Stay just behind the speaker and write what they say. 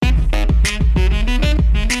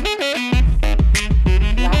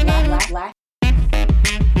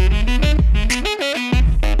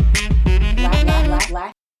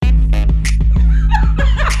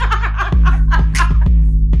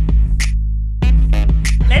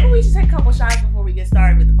we should take a couple shots before we get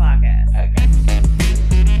started with the podcast. Okay.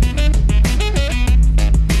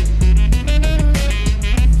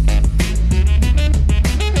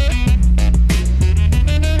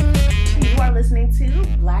 You are listening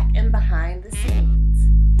to Black and Behind the Scenes.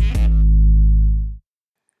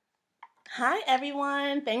 Hi,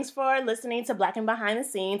 everyone. Thanks for listening to Black and Behind the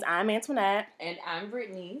Scenes. I'm Antoinette. And I'm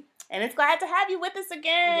Brittany. And it's glad to have you with us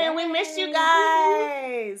again. Yay. We missed you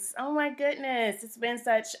guys. Oh my goodness. It's been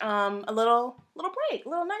such a little break. A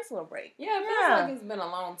nice little break. Yeah, it feels like it's been a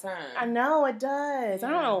long time. I know, it does. Yeah.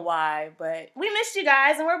 I don't know why, but we missed you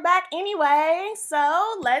guys and we're back anyway.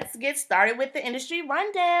 So let's get started with the industry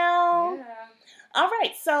rundown. Yeah. All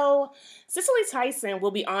right, so Cicely Tyson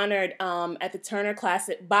will be honored at the Turner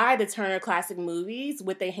Classic by the Turner Classic Movies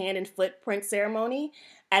with a hand and footprint ceremony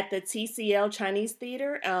at the TCL Chinese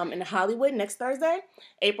Theater in Hollywood next Thursday,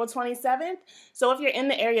 April 27th. So if you're in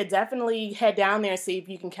the area, definitely head down there and see if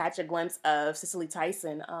you can catch a glimpse of Cicely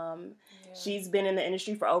Tyson. She's been in the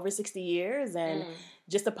industry for over 60 years and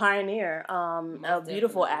just a pioneer, a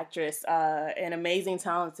beautiful actress, an amazing,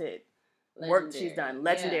 talented work she's done.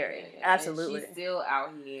 Legendary. Yeah. Absolutely. And she's still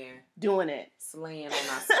out here doing it. slaying on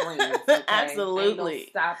our screens. Okay? Absolutely. Ain't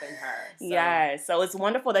no stopping her. So. Yeah. So it's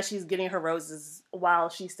wonderful that she's getting her roses while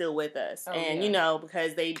she's still with us. You know,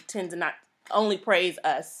 because they tend to not only praise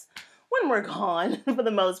us when we're gone for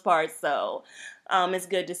the most part. So it's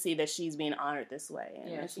good to see that she's being honored this way.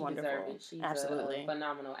 And it's wonderful. Deserves it. She's absolutely a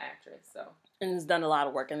phenomenal actress. So. And has done a lot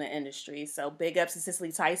of work in the industry. So big ups to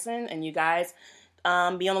Cicely Tyson, and you guys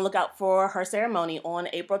be on the lookout for her ceremony on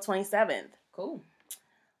April 27th. Cool.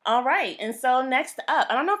 All right. And so next up,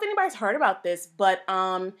 I don't know if anybody's heard about this, but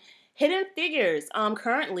Hidden Figures,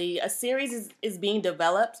 currently a series is being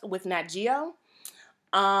developed with Nat Geo.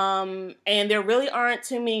 And there really aren't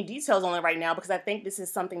too many details on it right now because I think this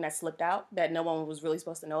is something that slipped out that no one was really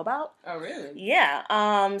supposed to know about. Oh, really?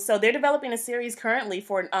 Yeah. So they're developing a series currently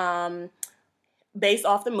for based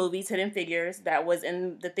off the movies Hidden Figures that was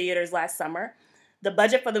in the theaters last summer. The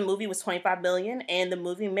budget for the movie was $25 million, and the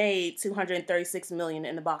movie made $236 million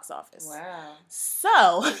in the box office. Wow.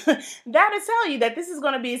 So, that'll tell you that this is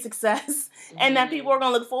going to be a success, and that people are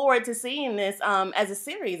going to look forward to seeing this as a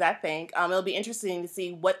series, I think. It'll be interesting to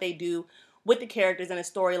see what they do with the characters and the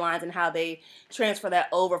storylines and how they transfer that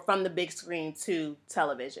over from the big screen to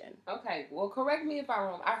television. Okay, well, correct me if I'm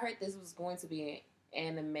wrong. I heard this was going to be an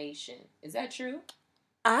animation. Is that true?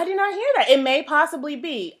 I did not hear that. It may possibly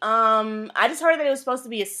be. I just heard that it was supposed to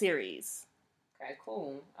be a series. Okay,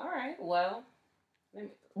 cool. All right. Well,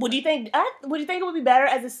 would you think it would be better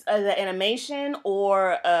as an animation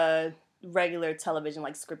or a regular television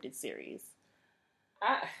like scripted series?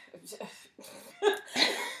 I guess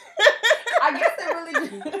it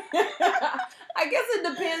really. I guess it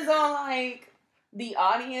depends on like the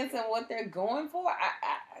audience and what they're going for.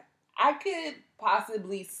 I could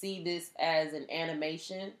possibly see this as an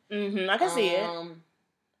animation. I can see it.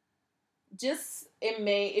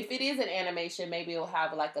 If it is an animation, maybe it'll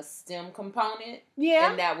have like a STEM component. Yeah,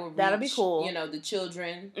 and that'll be cool. You know, the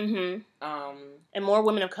children. And more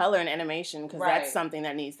women of color in animation because that's something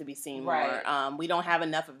that needs to be seen more. We don't have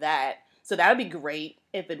enough of that, so that would be great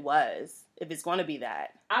if it's going to be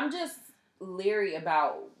that. I'm just leery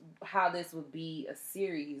about how this would be a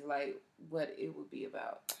series, like what it would be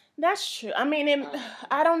about. That's true. I mean,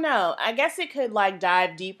 I don't know. I guess it could, like,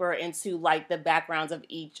 dive deeper into, like, the backgrounds of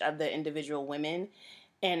each of the individual women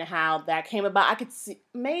and how that came about. I could see,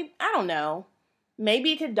 I don't know.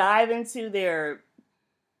 Maybe it could dive into their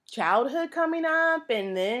childhood coming up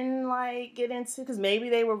and then, like, get into, because maybe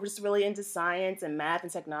they were just really into science and math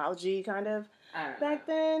and technology, kind of, back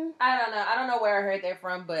then. I don't know. I don't know where I heard that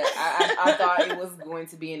from, but I thought it was going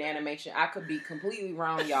to be an animation. I could be completely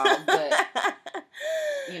wrong, y'all, but...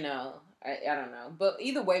 You know, I don't know. But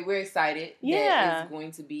either way, we're excited that it's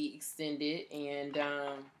going to be extended. And,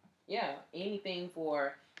 anything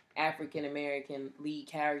for African-American lead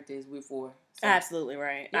characters, we're for. So. Absolutely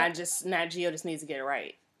right. Yeah. Nat Geo just needs to get it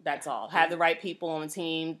right. That's all. Have the right people on the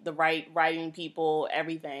team, the right writing people,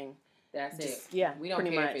 everything. That's it. Yeah, we don't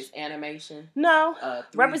care if it's animation. No, 3D,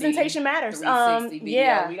 representation matters. 360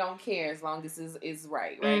 video. We don't care as long as it's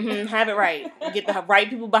right. Right. Have it right. Get the right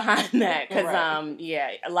people behind that because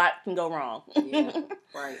a lot can go wrong. Yeah,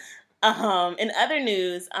 right. In other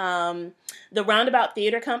news, the Roundabout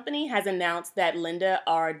Theater Company has announced that Linda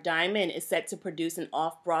R. Diamond is set to produce an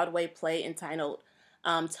off-Broadway play entitled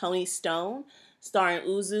Tony Stone, starring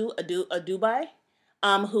Uzu Adubai.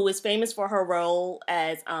 Who is famous for her role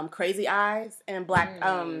as Crazy Eyes and Black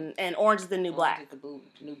and Orange is the New Black.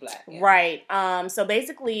 New Black. Yeah. Right. So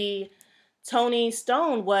basically, Toni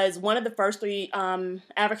Stone was one of the first 3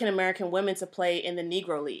 African-American women to play in the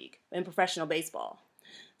Negro League in professional baseball.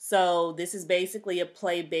 So this is basically a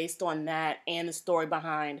play based on that and the story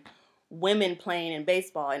behind women playing in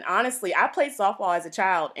baseball. And honestly, I played softball as a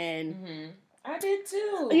child, and I did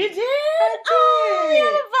too. You did? I did. Oh, you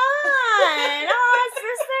had fun. Oh,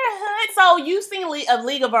 sisterhood. So you've seen A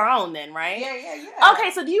League of Our Own then, right? Yeah. Okay,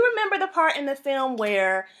 so do you remember the part in the film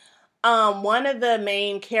where one of the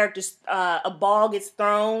main characters, a ball gets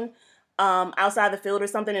thrown outside the field or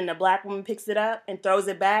something, and the black woman picks it up and throws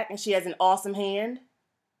it back, and she has an awesome hand?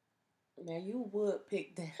 Now you would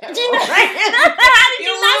pick that. Did you not see that?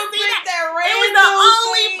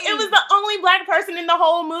 It was the only black person in the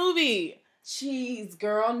whole movie. Jeez,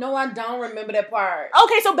 girl. No, I don't remember that part.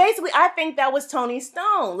 Okay, so basically, I think that was Toni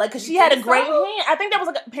Stone. Like, because she had a great hand. I think that was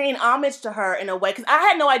like paying homage to her in a way. Because I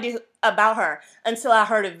had no idea about her until I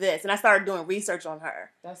heard of this. And I started doing research on her.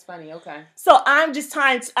 That's funny. Okay. So I'm just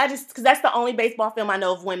because that's the only baseball film I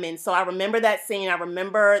know of women. So I remember that scene. I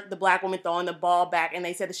remember the black woman throwing the ball back. And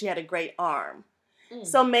they said that she had a great arm.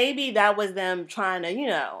 So maybe that was them trying to,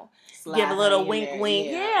 give a little wink.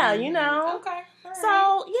 Yeah, Okay.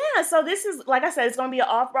 So this is, like I said, it's going to be an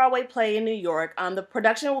off-Broadway play in New York. The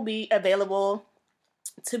production will be available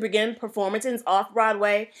to begin performances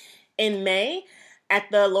off-Broadway in May at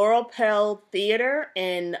the Laurel Pell Theater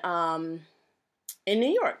in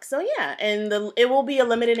New York. So yeah, and it will be a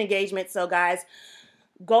limited engagement. So guys,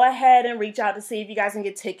 go ahead and reach out to see if you guys can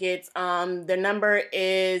get tickets. Their number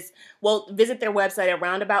is, visit their website at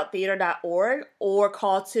roundabouttheater.org or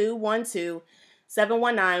call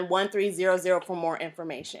 212-719-1300 for more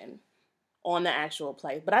information on the actual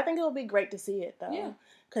play. But I think it will be great to see it, though. Yeah.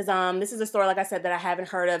 Because this is a story, like I said, that I haven't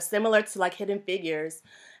heard of, similar to like Hidden Figures,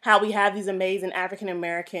 how we have these amazing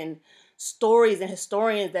African-American stories and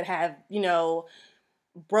historians that have,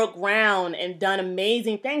 broke ground and done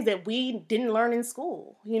amazing things that we didn't learn in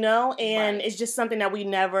school, and It's just something that we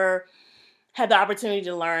never had the opportunity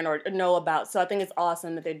to learn or know about. So I think it's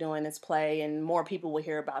awesome that they're doing this play and more people will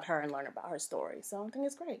hear about her and learn about her story. So I think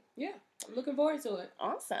it's great. Yeah, I'm looking forward to it.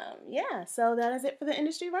 Awesome. Yeah, so that is it for the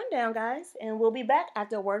industry rundown, guys. And we'll be back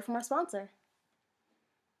after a word from our sponsor.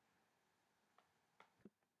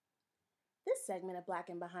 This segment of Black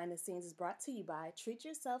and Behind the Scenes is brought to you by Treat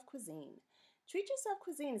Yourself Cuisine. Treat Yourself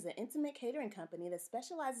Cuisine is an intimate catering company that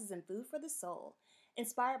specializes in food for the soul.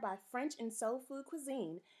 Inspired by French and soul food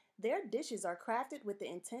cuisine, their dishes are crafted with the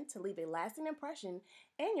intent to leave a lasting impression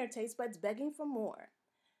and your taste buds begging for more.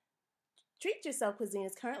 Treat Yourself Cuisine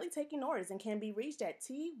is currently taking orders and can be reached at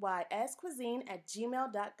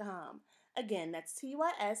tyscuisine@gmail.com. Again, that's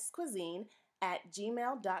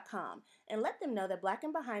tyscuisine@gmail.com. And let them know that Black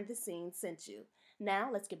and Behind the Scenes sent you. Now,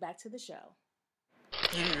 let's get back to the show.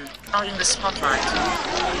 You are in the spotlight.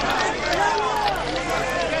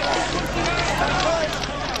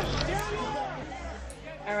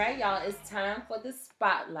 All right, y'all, it's time for the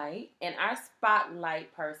spotlight. And our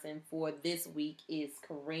spotlight person for this week is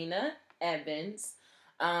Karina Evans.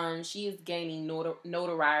 She is gaining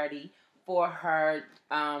notoriety for her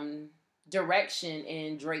direction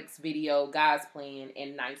in Drake's video, God's Plan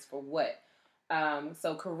and Nice for What.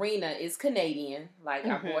 So Karina is Canadian, like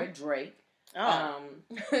our boy Drake. Oh.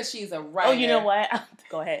 She's a writer. Oh, you know what?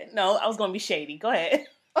 Go ahead. No, I was going to be shady. Go ahead.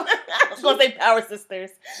 I was going to say Power Sisters.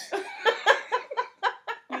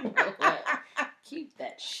 You know what? Keep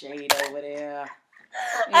that shade over there.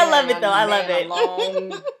 I love it, though. I love it.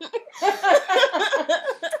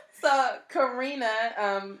 So,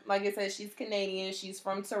 Karina, like I said, she's Canadian. She's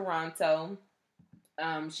from Toronto.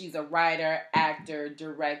 She's a writer, actor,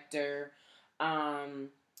 director.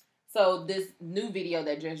 So this new video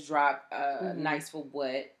that just dropped, Nice for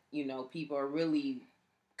What, people are really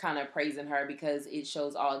kind of praising her because it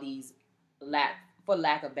shows all these, for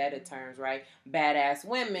lack of better terms, right, badass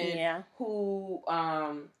women who,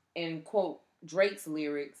 in quote Drake's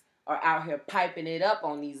lyrics, are out here piping it up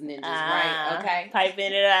on these ninjas, right? Okay,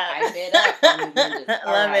 piping it up, on these ninjas.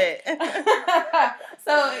 Love it.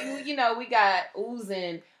 So we got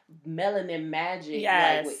oozing melanin magic,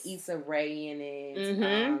 like with Issa Rae in it,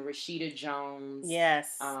 Rashida Jones,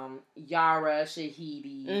 Yara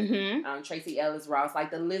Shahidi, Tracy Ellis Ross,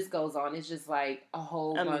 like the list goes on. It's just like a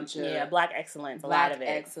whole bunch of black excellence, a lot of it.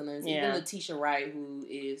 Excellence. Even Letitia Wright, who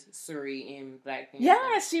is Suri in Black Panther.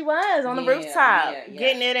 Yes, she was on the rooftop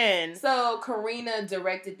getting it in. So Karina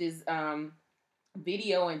directed this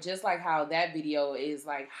video, and just like how that video is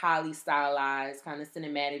like highly stylized, kind of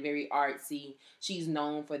cinematic, very artsy. She's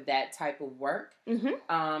known for that type of work.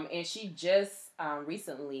 And she just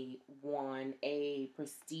recently won a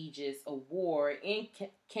prestigious award in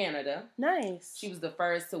Canada. Nice. She was the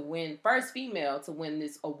first female to win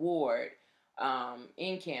this award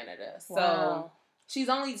in Canada. So she's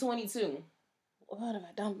only 22. What have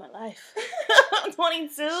I done with my life? 22?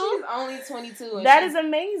 She's only 22. And that is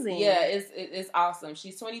amazing. Yeah, it's awesome.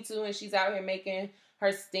 She's 22 and she's out here making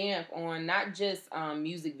her stamp on not just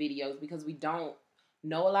music videos, because we don't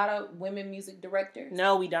know a lot of women music directors.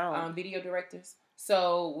 No, we don't. Video directors.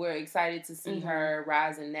 So we're excited to see her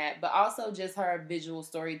rise in that. But also just her visual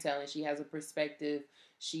storytelling. She has a perspective.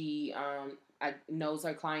 She knows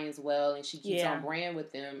her clients well, and she keeps on brand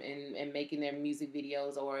with them and making their music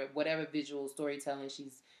videos or whatever visual storytelling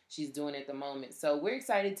she's doing at the moment. So we're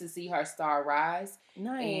excited to see her star rise.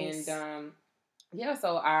 Nice. And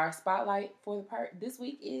so our spotlight for the part this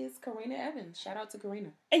week is Karina Evans. Shout out to Karina.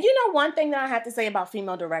 And you know, one thing that I have to say about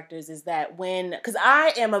female directors is that because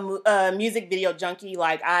I am a music video junkie,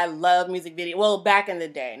 like I love music video. Well, back in the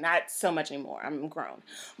day, not so much anymore. I'm grown.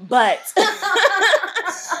 But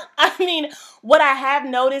I mean, what I have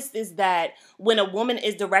noticed is that when a woman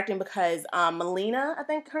is directing, because Melina, I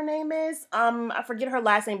think her name is, I forget her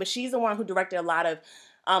last name, but she's the one who directed a lot of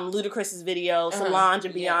Ludacris's video, Solange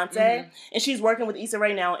and Beyonce. And she's working with Issa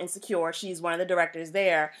Rae now, Insecure. She's one of the directors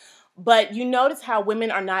there. But you notice how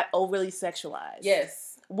women are not overly sexualized. Yes.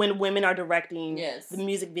 When women are directing the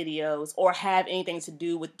music videos or have anything to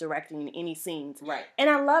do with directing any scenes. Right. And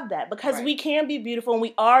I love that, because we can be beautiful and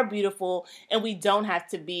we are beautiful, and we don't have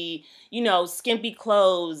to be, skimpy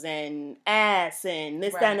clothes and ass and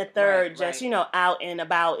this, that, and the third, just, out and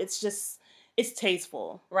about. It's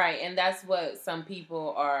tasteful. Right, and that's what some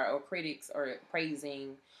people or critics are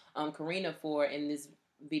praising Karina for in this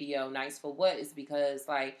video, Nice for What, is because,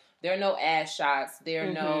 like, there are no ass shots. There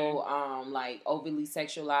are no, overly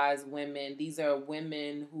sexualized women. These are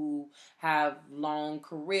women who have long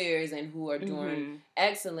careers and who are doing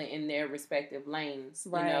excellent in their respective lanes.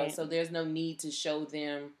 Right. So there's no need to show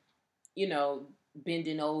them,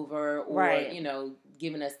 bending over or,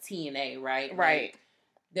 giving us TNA, right? Right. Like,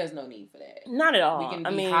 there's no need for that. Not at all. We can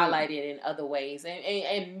be highlighted in other ways.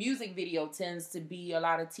 And music video tends to be a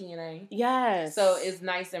lot of TNA. Yes. So it's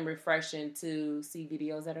nice and refreshing to see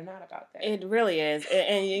videos that are not about that. It really is.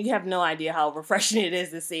 And you have no idea how refreshing it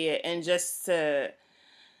is to see it. And just to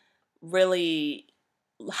really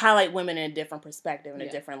highlight women in a different perspective, in a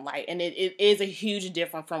different light. And it is a huge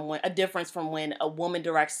difference from when a woman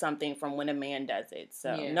directs something from when a man does it.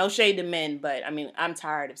 So no shade to men, but I mean, I'm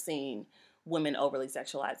tired of seeing women overly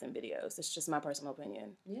sexualized in videos. It's just my personal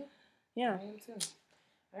opinion. Yeah. I am too.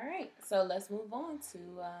 All right. So let's move on to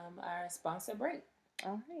our sponsor break.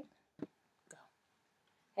 All right. Go.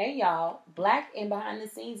 Hey, y'all. Black and Behind the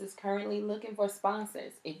Scenes is currently looking for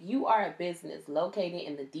sponsors. If you are a business located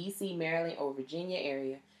in the D.C., Maryland, or Virginia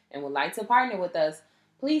area and would like to partner with us,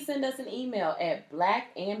 please send us an email at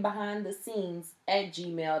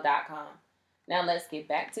blackandbehindthescenes@gmail.com. Now let's get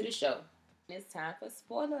back to the show. It's time for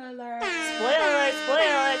spoiler alert. Spoiler alert.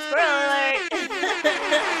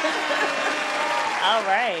 All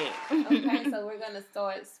right. Okay, so we're going to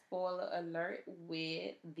start spoiler alert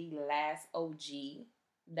with The Last OG.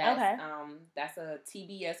 That's a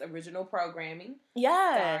TBS original programming.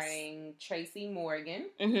 Yes. Starring Tracy Morgan.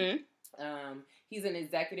 He's an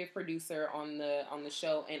executive producer on the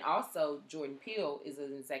show, and also Jordan Peele is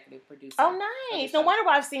an executive producer. Oh, nice! No wonder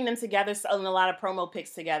why I've seen them together in a lot of promo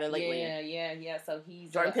pics together lately. Yeah. So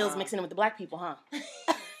he's Jordan Peele's mixing in with the black people, huh? Has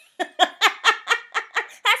he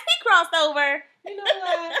crossed over? You know what?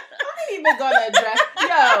 I ain't even gonna address.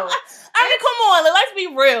 I mean, come on. Let's be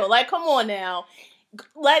real. Like, come on now.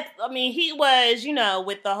 He was,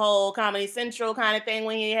 with the whole Comedy Central kind of thing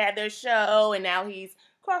when he had their show, and now he's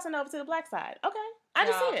crossing over to the black side. Okay. I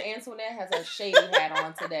just see it. Antoinette has a shady hat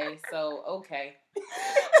on today, so okay.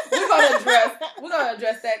 We're gonna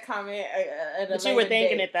address that comment at a But you were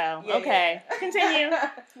thinking date. It though. Yeah, okay. Yeah. Continue.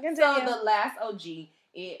 So The Last OG,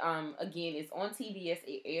 it again, it's on TBS.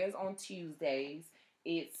 It airs on Tuesdays.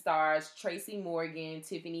 It stars Tracy Morgan,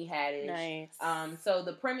 Tiffany Haddish. Nice. So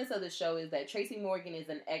the premise of the show is that Tracy Morgan is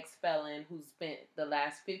an ex-felon who spent the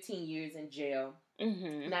last 15 years in jail.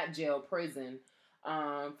 Not jail, prison.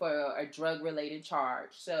 For a drug-related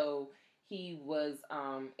charge. So he was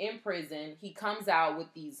in prison. He comes out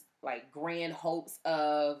with these like grand hopes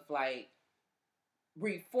of like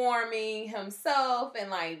reforming himself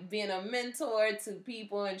and like being a mentor to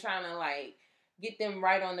people and trying to like get them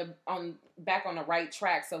right back on the right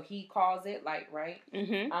track. So he calls it like right.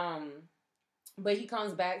 but he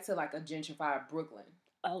comes back to like a gentrified Brooklyn.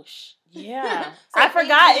 Oh, yeah. So I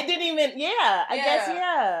forgot. It didn't even, I guess,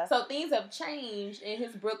 yeah. So things have changed in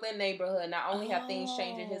his Brooklyn neighborhood. Not only have things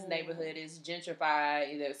changed in his neighborhood, it's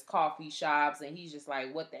gentrified. There's coffee shops, and he's just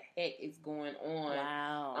like, what the heck is going on?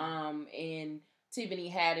 Wow. And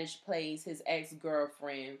Tiffany Haddish plays his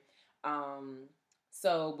ex-girlfriend.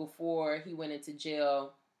 So before he went into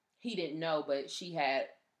jail, he didn't know, but she had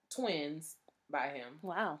twins by him.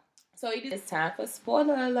 Wow. So it's time for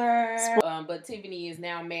spoiler alert. But Tiffany is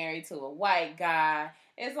now married to a white guy.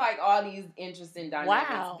 It's like all these interesting dynamics.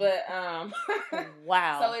 Wow. But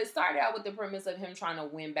wow. So it started out with the premise of him trying to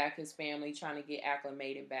win back his family, trying to get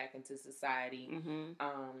acclimated back into society. Mm-hmm.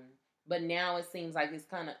 But now it seems like it's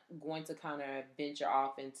kind of going to venture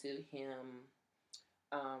off into him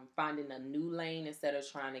finding a new lane instead of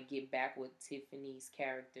trying to get back with Tiffany's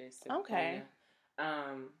character. Sabrina. Okay.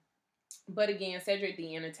 But again, Cedric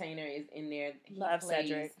the Entertainer is in there. He Love plays,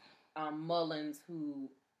 Cedric. Mullins, who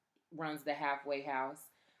runs the halfway house.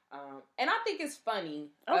 And I think it's funny.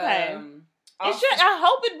 Okay. It should. I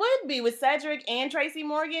hope it would be with Cedric and Tracy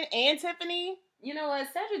Morgan and Tiffany. You know what?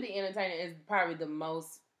 Cedric the Entertainer is probably the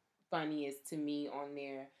most funniest to me on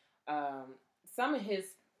there. Some of his,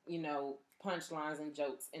 punchlines and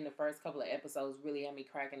jokes in the first couple of episodes really had me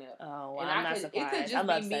cracking up. Oh, well, I'm not surprised. It could just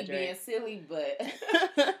be me being silly, but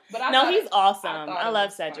no, he's awesome. I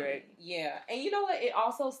love Cedric. Funny. Yeah, and you know what? It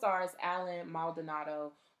also stars Alan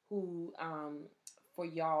Maldonado, who, for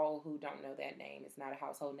y'all who don't know that name, it's not a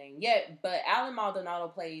household name yet, but Alan Maldonado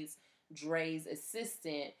plays Dre's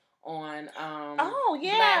assistant on oh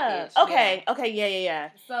yeah Blackish. Okay yeah.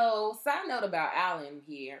 So side note about Alan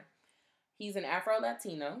here, he's an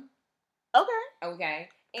Afro-Latino. Okay.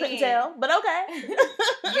 Couldn't tell, but okay.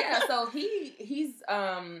 Yeah, so he's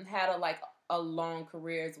had a long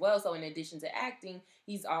career as well. So in addition to acting,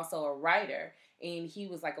 he's also a writer. And he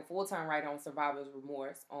was like a full-time writer on Survivor's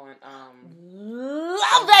Remorse on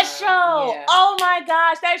love that show. Yeah. Oh my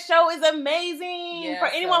gosh, that show is amazing. Yeah, for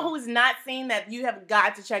anyone who's not seen that, you have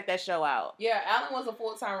got to check that show out. Yeah, Alan was a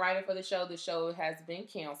full-time writer for the show. The show has been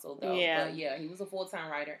canceled though. Yeah. But yeah, he was a full-time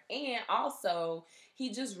writer. And also,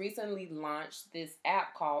 he just recently launched this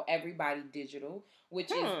app called Everybody Digital, which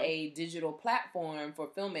is a digital platform for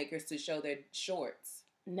filmmakers to show their shorts.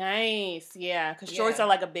 Nice, yeah, because shorts are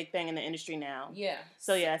like a big thing in the industry now. Yeah.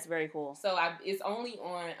 So yeah, it's very cool. So it's only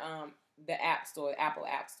on the App Store, Apple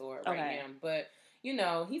App Store right now. But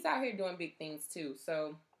he's out here doing big things too.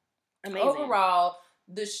 So amazing. Overall,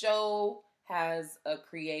 the show has a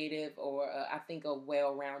creative or I think a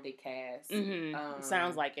well-rounded cast. Mm-hmm.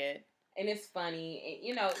 Sounds like it. And it's funny.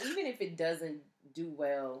 And, even if it doesn't do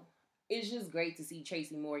well, it's just great to see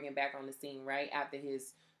Tracy Morgan back on the scene right after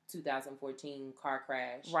his 2014 car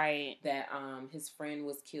crash, right? That his friend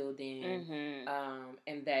was killed in,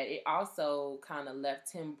 and that it also kind of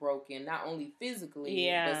left him broken, not only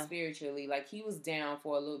physically but spiritually. Like he was down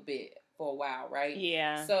for a while, right?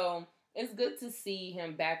 Yeah. So it's good to see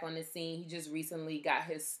him back on the scene. He just recently got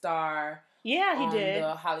his star. Yeah, he did.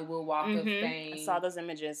 The Hollywood Walk of Fame. I saw those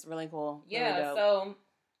images. Really cool. Yeah. Really dope. So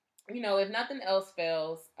if nothing else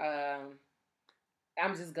fails,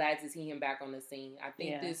 I'm just glad to see him back on the scene. I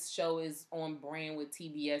think this show is on brand with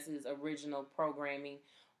TBS's original programming,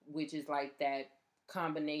 which is like that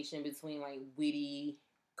combination between like witty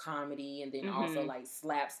comedy and then also like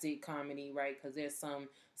slapstick comedy, right? Because there's some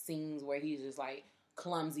scenes where he's just like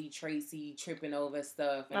clumsy Tracy tripping over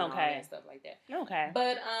stuff and all that stuff like that. Okay.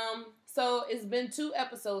 But so it's been 2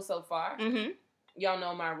 episodes so far. Mm-hmm. Y'all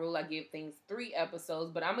know my rule. I give things 3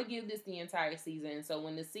 episodes, but I'm going to give this the entire season. So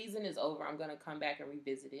when the season is over, I'm going to come back and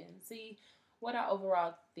revisit it and see what I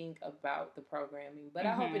overall think about the programming. But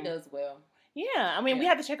I hope it does well. Yeah. I mean, we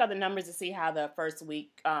have to check out the numbers to see how the first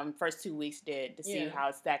 2 weeks did to see how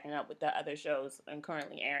it's stacking up with the other shows and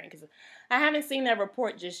currently airing. Because I haven't seen that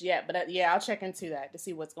report just yet. But I'll check into that to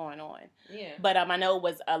see what's going on. Yeah. But I know it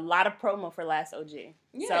was a lot of promo for Last OG.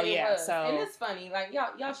 Yeah, so, it was. So, and it's funny. Like,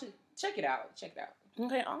 y'all should check it out.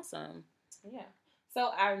 Okay, awesome. Yeah.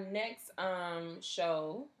 So our next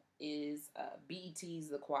show is BET's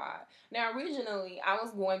The Quad. Now, originally, I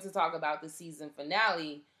was going to talk about the season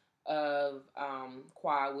finale of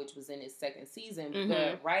Quad, which was in its 2nd season.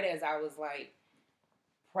 But right as I was like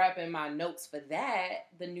prepping my notes for that,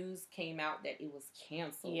 the news came out that it was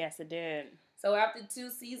canceled. Yes, it did. So after 2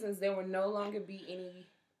 seasons, there will no longer be any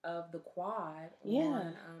of The Quad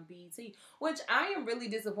on BET, which I am really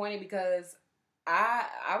disappointed because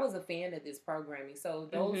I was a fan of this programming. So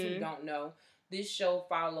those who don't know, this show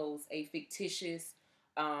follows a fictitious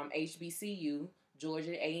HBCU,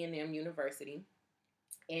 Georgia A&M University,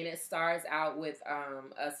 and it starts out with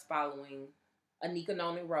us following Anika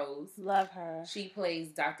Noni Rose. Love her. She plays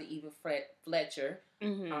Dr. Eva Fletcher,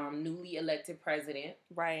 newly elected president.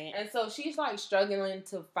 Right. And so she's like struggling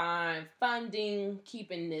to find funding,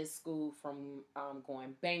 keeping this school from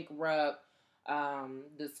going bankrupt.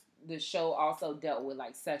 The show also dealt with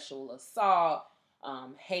like sexual assault,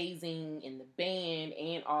 hazing in the band,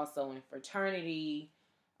 and also in fraternity.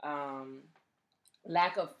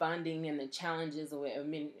 Lack of funding and the challenges with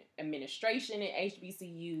administration at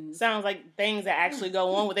HBCUs. Sounds like things that actually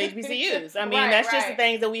go on with HBCUs. I mean, that's just the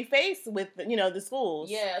things that we face with, the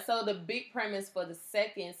schools. Yeah, so the big premise for the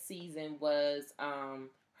second season was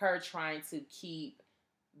her trying to keep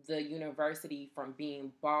the university from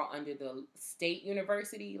being bought under the state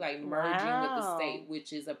university, like merging with the state,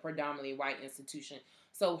 which is a predominantly white institution.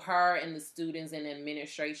 So her and the students and the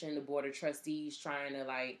administration, the board of trustees, trying to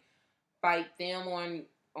like fight them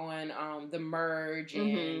on the merge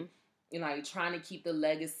and like trying to keep the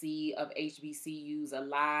legacy of HBCUs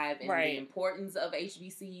alive and the importance of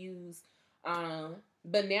HBCUs.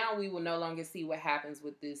 But now we will no longer see what happens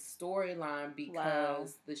with this storyline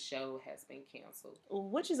because the show has been canceled.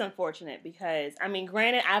 Which is unfortunate because, I mean,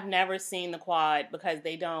 granted, I've never seen The Quad because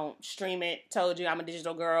they don't stream it. Told you, I'm a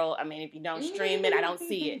digital girl. I mean, if you don't stream it, I don't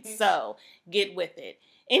see it. So, get with it.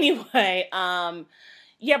 Anyway,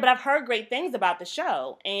 yeah, but I've heard great things about the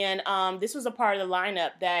show. And this was a part of the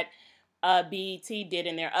lineup that BET did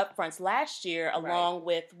in their upfronts last year, along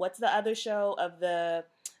with, what's the other show of the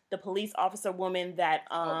police officer woman that...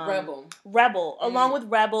 Rebel. Along with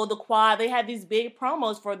Rebel, The Quad, they had these big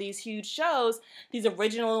promos for these huge shows, these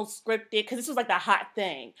original scripted, because this was like the hot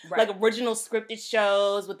thing. Like original scripted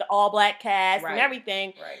shows with the all-black cast and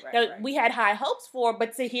everything that we had high hopes for,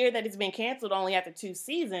 but to hear that it's been canceled only after 2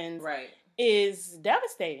 seasons... is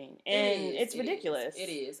devastating, and it's ridiculous. It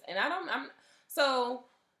is. And so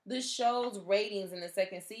the show's ratings in the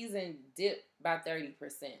second season dipped by 30%.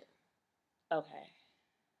 Okay.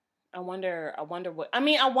 I wonder what,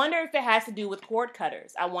 I wonder if it has to do with cord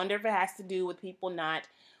cutters. I wonder if it has to do with people not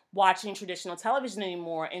watching traditional television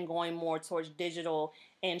anymore and going more towards digital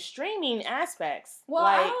and streaming aspects. Well,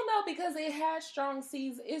 I don't know, because it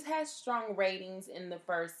has strong ratings in the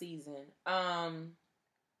first season.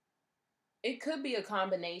 It could be a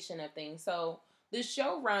combination of things. So the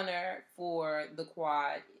showrunner for The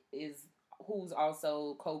Quad who's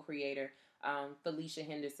also co-creator, Felicia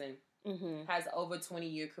Henderson, has over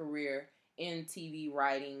 20-year career in TV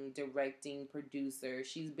writing, directing, producer.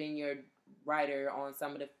 She's been your writer on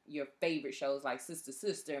some of your favorite shows like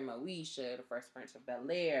Sister, Moesha, The Fresh Prince of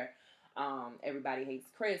Bel-Air, Everybody Hates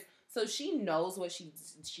Chris. So she knows what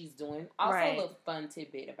she's doing. Also, a little fun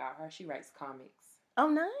tidbit about her: she writes comics. Oh,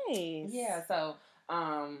 nice. Yeah, so,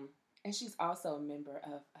 and she's also a member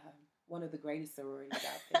of one of the greatest sororities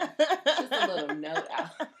out there. Just a little note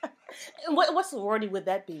out. What sorority would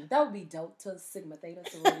that be? That would be Delta Sigma Theta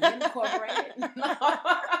Sorority Incorporated.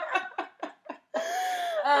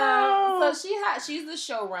 So she's the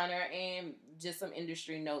showrunner, and just some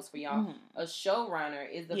industry notes for y'all. A showrunner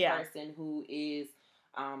is the person who is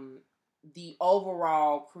the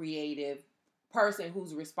overall creative person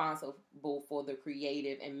who's responsible for the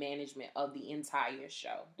creative and management of the entire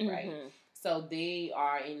show, right? So they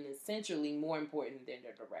are essentially more important than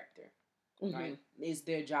the director, right? It's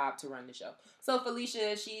their job to run the show. So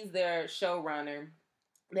Felicia, she's their showrunner.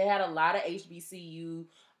 They had a lot of HBCU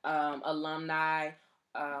alumni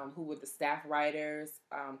who were the staff writers,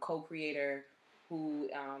 co-creator, who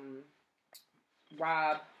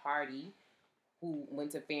Rob Hardy, who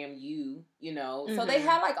went to FAMU, So they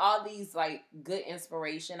had like all these like good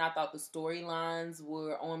inspiration. I thought the storylines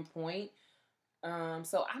were on point.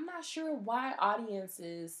 So I'm not sure why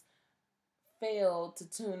audiences failed to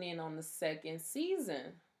tune in on the second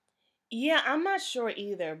season. Yeah, I'm not sure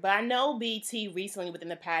either. But I know BT recently, within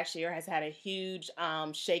the past year, has had a huge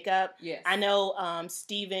shakeup. Yes. I know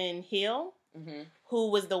Stephen Hill, who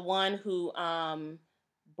was the one who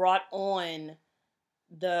brought on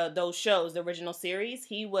those shows, the original series.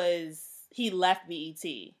 He left BET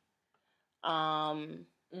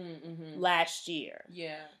last year.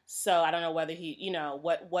 Yeah. So I don't know whether he,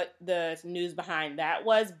 what the news behind that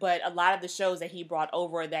was, but a lot of the shows that he brought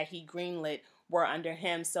over that he greenlit were under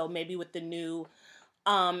him. So maybe with the new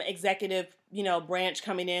executive, branch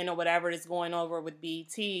coming in or whatever is going over with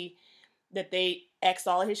BET, that they X'd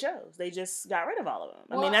all of his shows. They just got rid of all of them.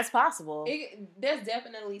 Well, I mean, that's possible. There's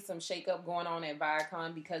definitely some shakeup going on at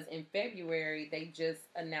Viacom, because in February, they just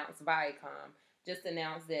announced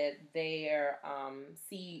that their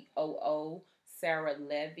COO, Sarah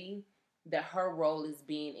Levy, that her role is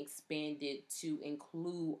being expanded to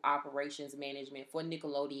include operations management for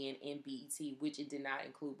Nickelodeon and BET, which it did not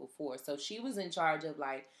include before. So she was in charge of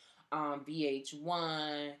like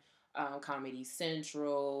VH1, Comedy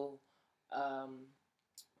Central,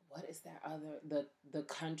 what is that other, the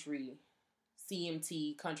country,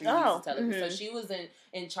 CMT, Country Music Television. So she was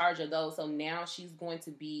in charge of those. So now she's going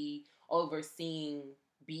to be overseeing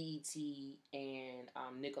BET and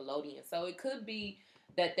Nickelodeon. So it could be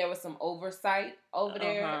that there was some oversight over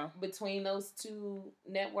there between those two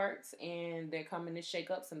networks, and they're coming to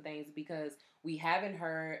shake up some things, because we haven't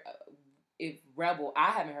heard I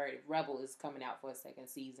haven't heard if Rebel is coming out for a second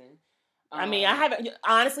season. I mean, I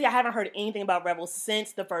haven't heard anything about Rebel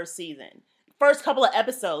since the first season. First couple of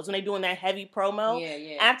episodes when they're doing that heavy promo.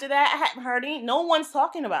 Yeah. After that, I haven't heard no one's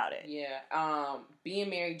talking about it. Yeah. Being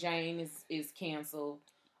Mary Jane is canceled.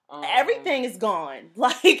 Everything is gone.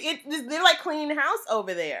 Like they're like cleaning house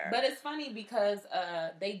over there. But it's funny because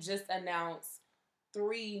they just announced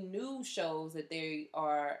 3 new shows that they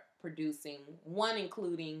are producing. One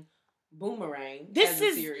including Boomerang as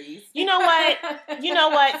a series. You know what?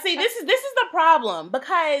 See, this is the problem,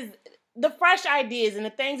 because the fresh ideas and the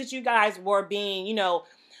things that you guys were being,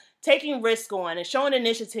 taking risk on and showing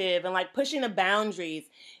initiative and like pushing the boundaries.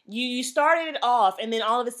 You started it off, and then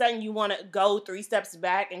all of a sudden you want to go 3 steps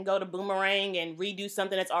back and go to Boomerang and redo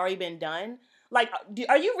something that's already been done. Like,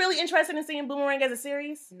 are you really interested in seeing Boomerang as a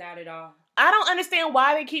series? Not at all. I don't understand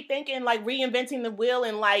why they keep thinking like reinventing the wheel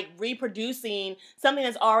and like reproducing something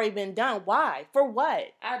that's already been done. Why? For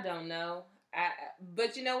what? I don't know.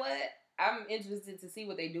 But you know what? I'm interested to see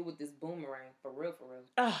what they do with this Boomerang. For real.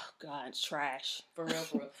 Oh, God, it's trash. For real.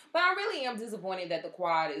 But I really am disappointed that the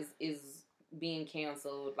Quad is being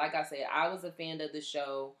canceled. Like I said, I was a fan of the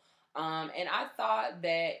show. And I thought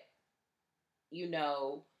that,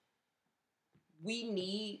 we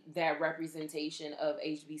need that representation of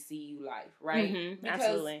HBCU life, right? Mm-hmm,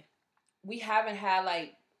 absolutely. We haven't had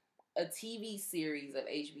like a TV series of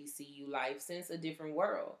HBCU life since A Different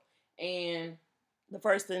World. And the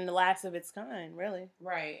first and the last of its kind, really.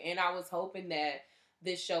 Right. And I was hoping that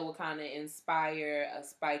this show would kind of inspire a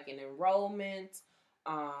spike in enrollment,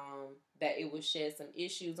 that it would shed some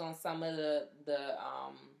issues on some of the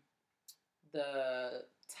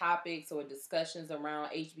topics or discussions around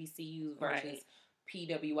HBCUs versus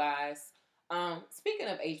PWIs. Speaking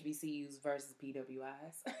of HBCUs versus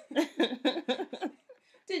PWIs,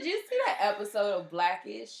 did you see that episode of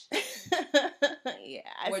Blackish? Yeah,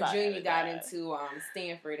 where Junior got into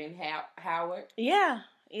Stanford and Howard. Yeah.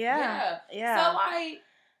 So like,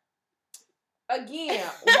 again,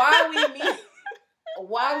 why we need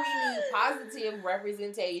positive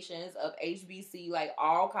representations of HBC, like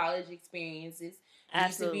all college experiences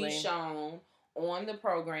needs to be shown on the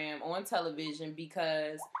program, on television,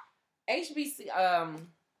 because HBC,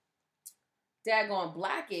 daggone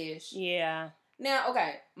Blackish. Yeah. Now,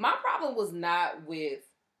 okay, my problem was not with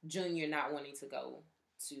Junior not wanting to go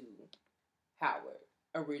to Howard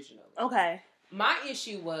originally. Okay. My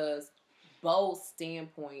issue was Bo's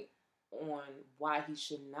standpoint on why he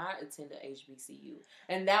should not attend a HBCU.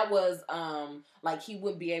 And that was, like, he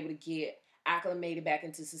wouldn't be able to get acclimated back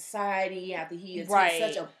into society after he attended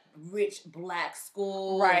such a rich black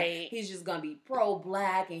school. Right. He's just going to be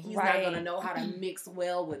pro-black, and he's not going to know how to mix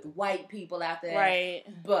well with white people after that. Right.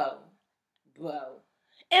 Bo.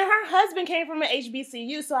 And her husband came from an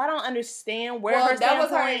HBCU, so I don't understand where her that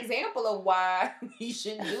was her example of why he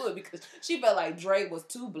shouldn't do it, because she felt like Dre was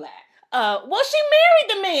too black. Well, she married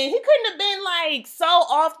the man. He couldn't have been like so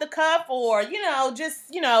off the cuff, or I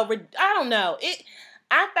don't know.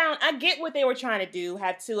 I get what they were trying to do,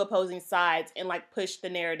 have 2 opposing sides and like push the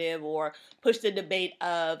narrative or push the debate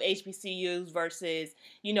of HBCUs versus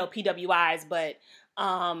PWIs, but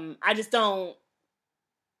I just don't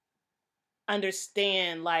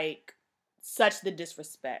understand like such the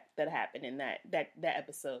disrespect that happened in that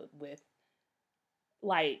episode with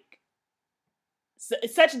like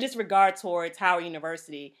such disregard towards Howard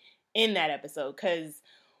University in that episode, because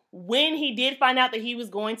when he did find out that he was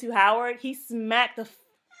going to Howard, he smacked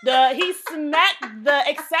the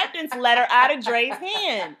acceptance letter out of Dre's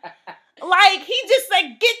hand. Like, he just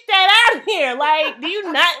said, "Get that out of here." Like, do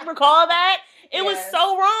you not recall that? It was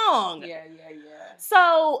so wrong. Yeah.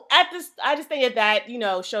 So I just think that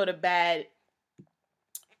showed a bad.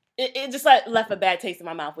 It just left a bad taste in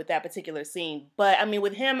my mouth with that particular scene. But I mean,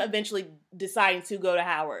 with him eventually deciding to go to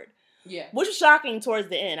Howard, which was shocking towards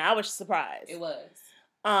the end. I was surprised. It was.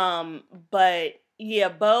 But yeah,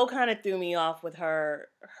 Bo kind of threw me off with her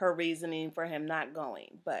reasoning for him not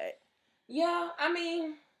going. But yeah, I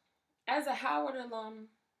mean, as a Howard alum,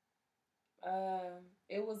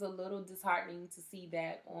 it was a little disheartening to see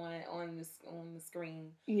that on the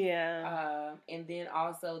screen. Yeah. And then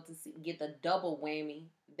also to get the double whammy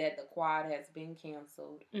that the quad has been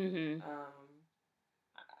canceled. Mm-hmm.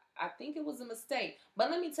 I think it was a mistake.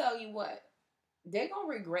 But let me tell you what, they're gonna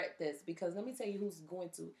regret this, because let me tell you who's going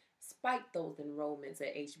to spike those enrollments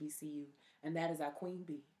at HBCU, and that is our Queen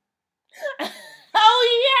Bee.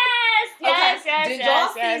 Oh yes! Did y'all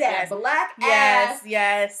see that black ass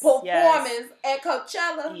performance at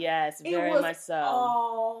Coachella? Yes, very much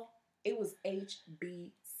so. It was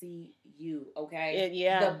HBCU, okay?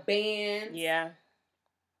 The band,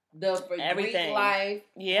 the everything. Greek life,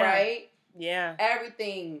 right? Yeah,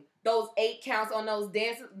 everything. Those 8 counts on those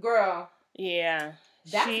dances, girl. Yeah.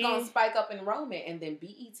 That's gonna spike up enrollment, and then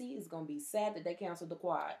BET is gonna be sad that they canceled the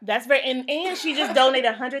quad. That's very and she just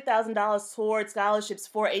donated $100,000 towards scholarships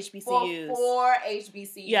for HBCUs. For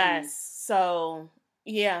HBCUs. Yes. So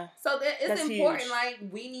yeah. So it's important. Huge. Like,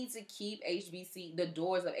 we need to keep the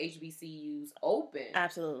doors of HBCUs open.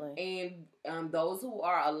 Absolutely. And those who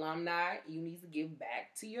are alumni, you need to give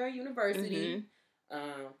back to your university.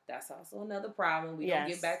 Mm-hmm. That's also another problem. We don't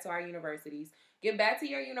give back to our universities. Give back to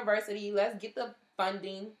your university. Let's get the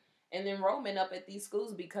funding and enrollment up at these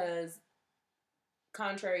schools, because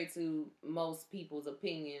contrary to most people's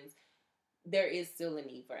opinions, there is still a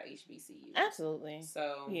need for HBCUs. Absolutely.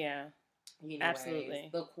 So yeah. Anyways, absolutely.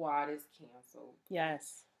 The quad is canceled.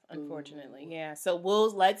 Yes. Unfortunately. Ooh. Yeah. So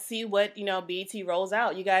let's see what, BET rolls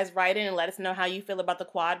out. You guys write in and let us know how you feel about the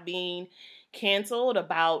quad being canceled,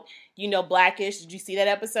 about, Blackish. Did you see that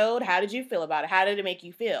episode? How did you feel about it? How did it make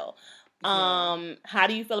you feel? Yeah. How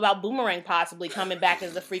do you feel about Boomerang possibly coming back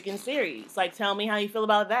as a freaking series? Like, tell me how you feel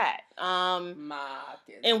about that.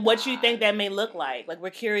 And what you think that may look like. Like,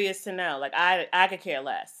 we're curious to know. Like, I could care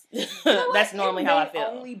less. That's normally how I feel. It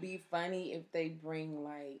would only be funny if they bring,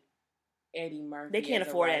 like, Eddie Murphy. They can't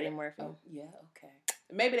afford Eddie Murphy. Oh, yeah, okay.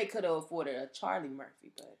 Maybe they could have afforded a Charlie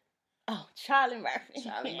Murphy, but... Oh, Charlie Murphy.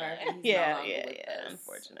 Charlie Murphy. Yeah.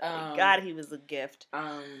 Unfortunately. God, he was a gift.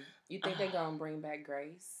 You think they're going to bring back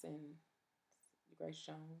Grace and... Grace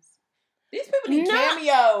Jones. These people need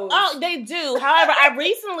cameos. Oh, they do. However,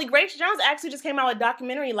 Grace Jones actually just came out with a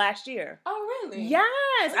documentary last year. Oh, really?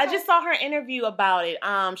 Yes. Okay. I just saw her interview about it.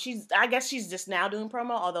 I guess she's just now doing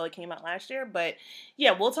promo, although it came out last year. But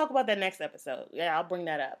yeah, we'll talk about that next episode. Yeah, I'll bring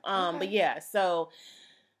that up. Okay. But yeah, so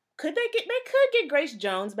they could get Grace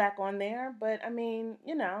Jones back on there, but I mean,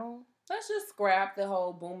 let's just scrap the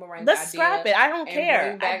whole Boomerang Let's idea. scrap it. I don't care.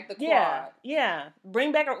 Bring back the quad. Yeah.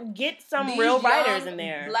 Bring back, get some real writers in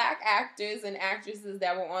there. Black actors and actresses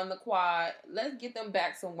that were on the quad. Let's get them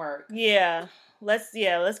back some work. Yeah. Let's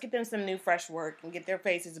get them some new fresh work and get their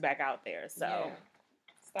faces back out there. So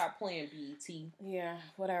stop playing BET. Yeah,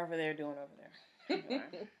 whatever they're doing over there.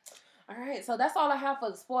 All right, so that's all I have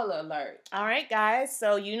for the spoiler alert. All right, guys,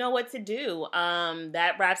 so you know what to do.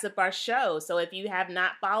 That wraps up our show. So if you have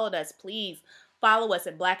not followed us, please follow us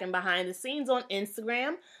at Black and Behind the Scenes on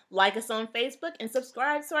Instagram, like us on Facebook, and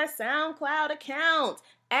subscribe to our SoundCloud account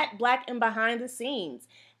at Black and Behind the Scenes.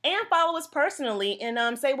 And follow us personally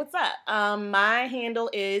and say what's up. My handle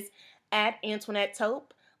is at Antoinette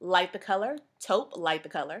Taupe, light the color, Taupe, light the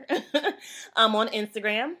color. On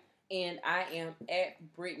Instagram. And I am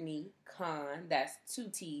at Brittany Con. That's 2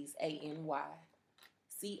 T's, ANYCON.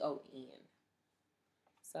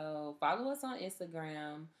 So follow us on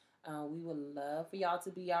Instagram. We would love for y'all to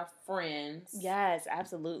be our friends. Yes,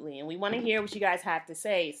 absolutely. And we want to hear what you guys have to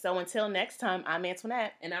say. So until next time, I'm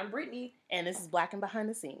Antoinette. And I'm Brittany. And this is Black and Behind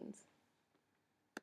the Scenes.